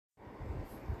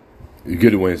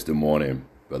Good Wednesday morning,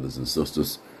 brothers and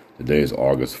sisters. Today is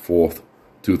August 4th,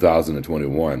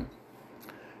 2021.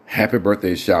 Happy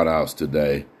birthday shout outs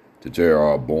today to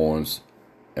J.R. Barnes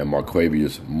and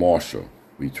Marquavius Marshall.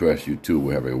 We trust you too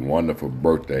will have a wonderful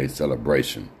birthday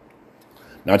celebration.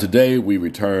 Now today we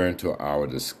return to our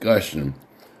discussion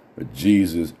with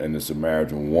Jesus and the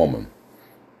Samaritan woman.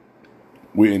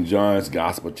 We're in John's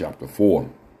Gospel chapter 4.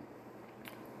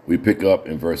 We pick up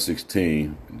in verse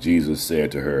 16. Jesus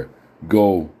said to her,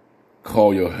 "Go,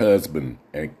 call your husband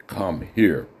and come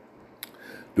here."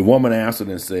 The woman answered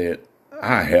and said,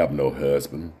 "I have no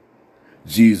husband."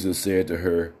 Jesus said to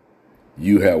her,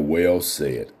 "You have well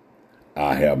said,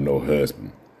 I have no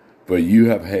husband. For you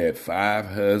have had 5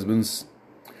 husbands,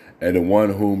 and the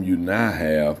one whom you now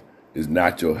have is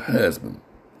not your husband.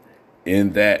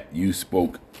 In that you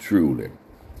spoke truly."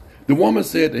 The woman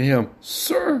said to him,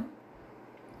 "Sir,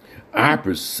 I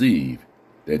perceive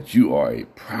that you are a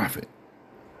prophet.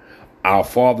 Our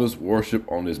fathers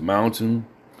worship on this mountain,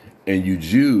 and you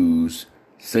Jews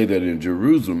say that in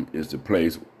Jerusalem is the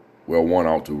place where one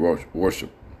ought to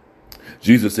worship."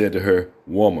 Jesus said to her,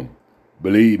 "Woman,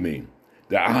 believe me,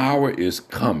 the hour is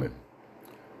coming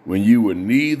when you will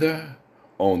neither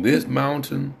on this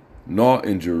mountain nor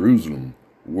in Jerusalem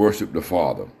worship the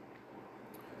Father.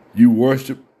 You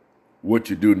worship what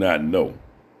you do not know.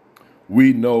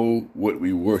 We know what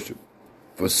we worship,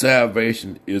 for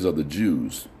salvation is of the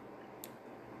Jews."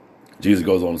 Jesus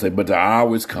goes on to say, "But the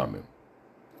hour is coming,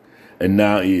 and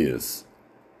now is,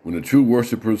 when the true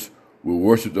worshipers will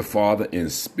worship the Father in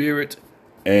spirit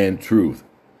and truth.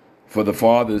 For the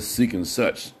Father is seeking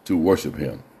such to worship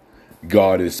him.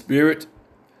 God is spirit,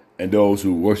 and those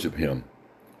who worship him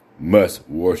must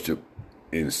worship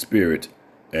in spirit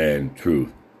and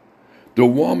truth." The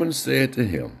woman said to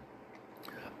him,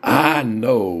 "I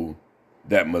know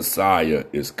that Messiah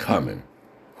is coming,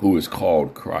 who is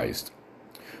called Christ.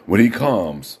 When he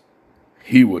comes,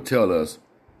 he will tell us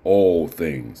all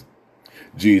things."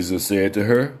 Jesus said to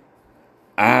her,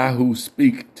 "I who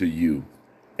speak to you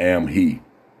am he."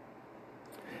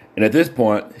 And at this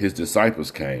point, his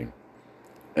disciples came,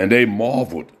 and they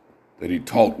marveled that he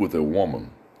talked with a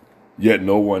woman. Yet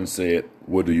no one said,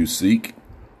 "What do you seek?"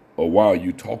 or "Why are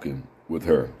you talking with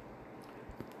her?"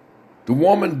 The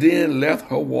woman then left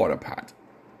her water pot,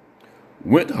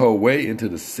 went her way into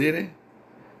the city,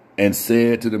 and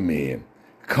said to the men,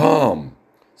 "Come,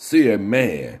 see a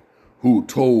man who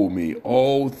told me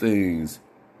all things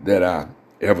that I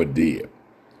ever did.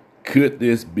 Could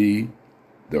this be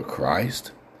the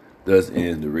Christ?" Thus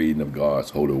ends the reading of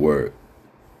God's holy word.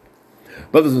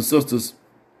 Brothers and sisters,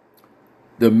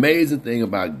 the amazing thing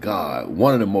about God,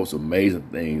 one of the most amazing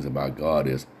things about God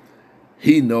is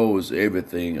he knows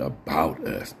everything about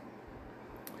us.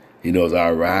 He knows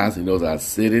our rise, he knows our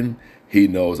sitting, he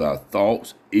knows our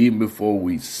thoughts, even before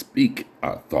we speak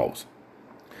our thoughts.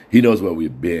 He knows where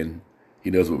we've been, he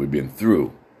knows what we've been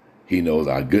through. He knows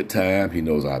our good times, he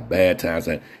knows our bad times,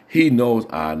 and he knows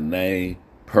our name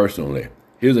personally.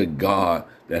 Here's a God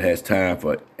that has time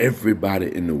for everybody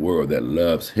in the world that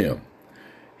loves him.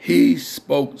 He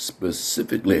spoke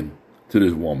specifically to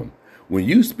this woman. When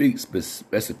you speak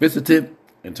specificity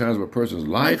in terms of a person's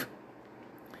life,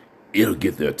 it'll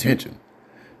get their attention.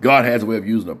 God has a way of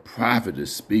using a prophet to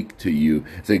speak to you.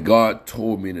 Say, "God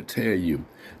told me to tell you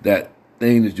that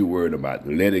thing that you're worried about,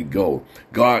 let it go.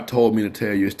 God told me to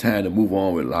tell you it's time to move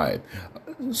on with life."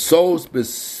 So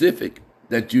specific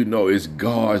that you know it's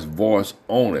God's voice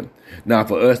only. Now,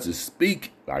 for us to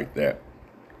speak like that,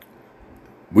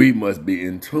 we must be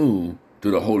in tune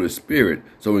to the Holy Spirit.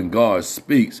 So when God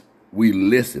speaks, we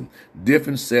listen.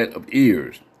 Different set of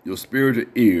ears. Your spiritual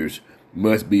ears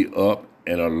must be up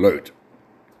and alert.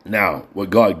 Now,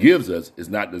 what God gives us is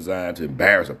not designed to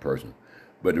embarrass a person,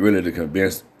 but really to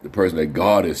convince the person that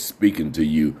God is speaking to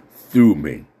you through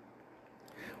me.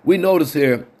 We notice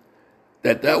here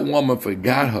that that woman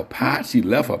forgot her pot. She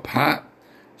left her pot.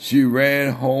 She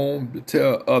ran home to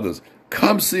tell others,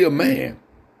 "Come see a man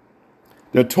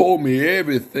that told me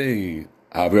everything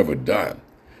I've ever done.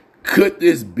 Could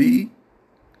this be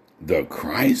the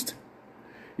Christ?"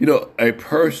 You know, a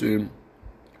person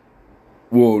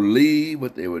will leave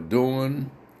what they were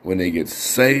doing when they get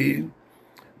saved.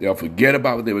 They'll forget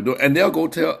about what they were doing, and they'll go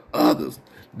tell others.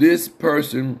 This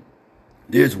person,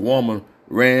 this woman,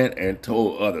 ran and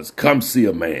told others, "Come see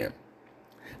a man."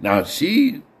 Now,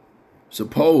 she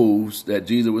supposed that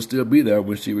Jesus would still be there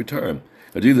when she returned.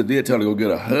 But Jesus did tell her to go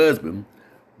get a husband,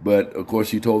 but of course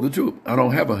she told the truth. "I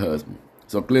don't have a husband."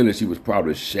 So clearly she was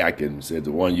probably shacking and said,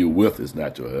 "The one you're with is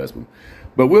not your husband."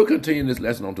 But we'll continue this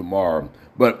lesson on tomorrow.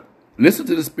 But Listen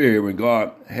to the Spirit when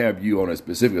God have you on a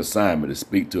specific assignment to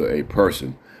speak to a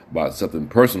person about something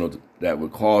personal that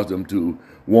would cause them to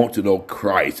want to know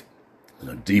Christ in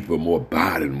a deeper, more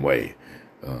abiding way.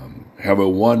 Have a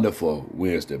wonderful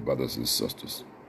Wednesday, brothers and sisters.